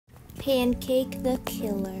Pancake the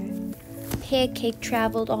Killer. Pancake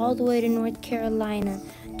traveled all the way to North Carolina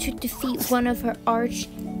to defeat one of her arch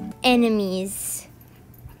enemies,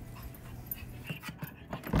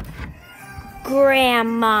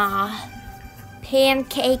 Grandma,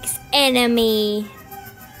 Pancake's enemy.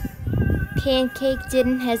 Pancake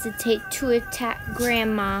didn't hesitate to attack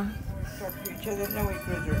Grandma. No way,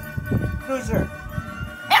 Cruiser. Cruiser!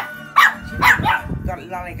 Got a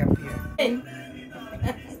lollipop here.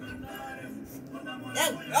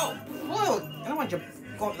 I don't want you to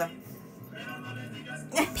go up there.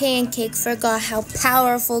 Pancake forgot how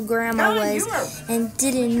powerful Grandma was and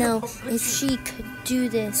didn't know if she could do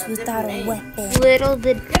this without a weapon. Little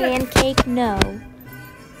did Pancake know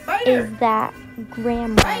is that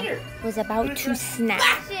Grandma was about to snap.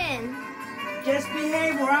 Just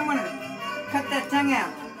behave or I'm gonna cut that tongue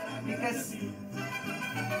out. Because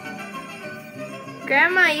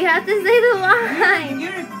Grandma, you have to say the line.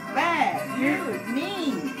 you're bad. You're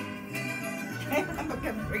mean. I'm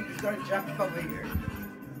gonna jump over here.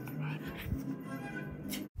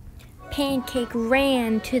 Pancake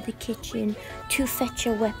ran to the kitchen to fetch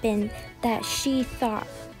a weapon that she thought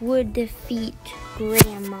would defeat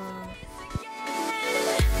Grandma.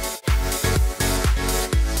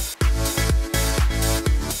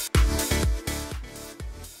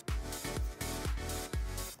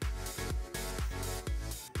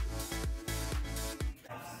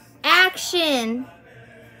 Action!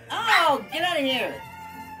 Oh, get out of here.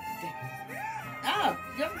 Oh,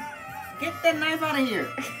 get that knife out of here.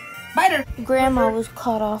 Bite her. Grandma was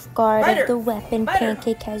caught off guard at the weapon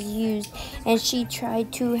Pancake has used, and she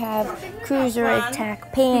tried to have Cruiser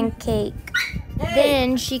attack Pancake.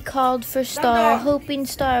 Then she called for Star, hoping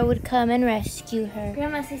Star would come and rescue her.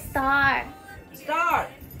 Grandma, say Star. Star.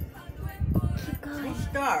 Keep going.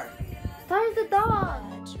 Star. Star's the dog.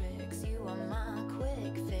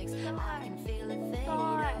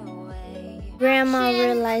 Grandma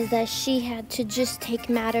realized that she had to just take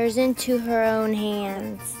matters into her own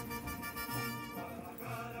hands.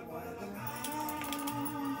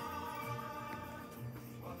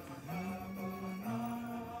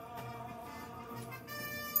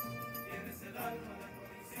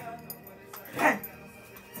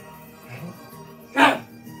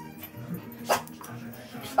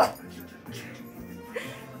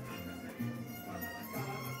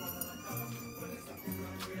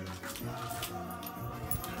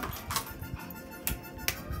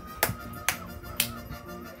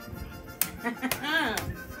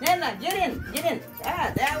 Nana, get in.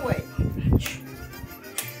 Ah, that way.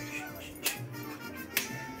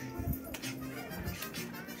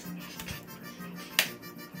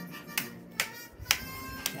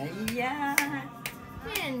 Yeah.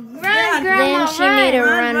 Run, Grandma, then she made a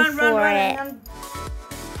run for it.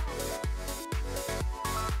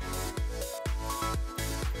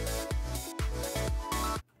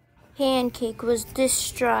 Pancake was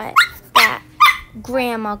distraught that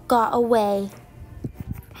Grandma got away.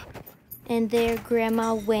 And there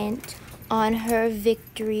Grandma went on her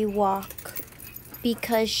victory walk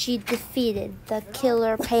because she defeated the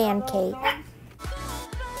killer Pancake.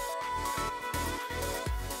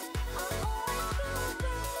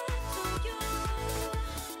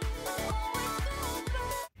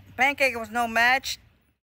 Pancake was no match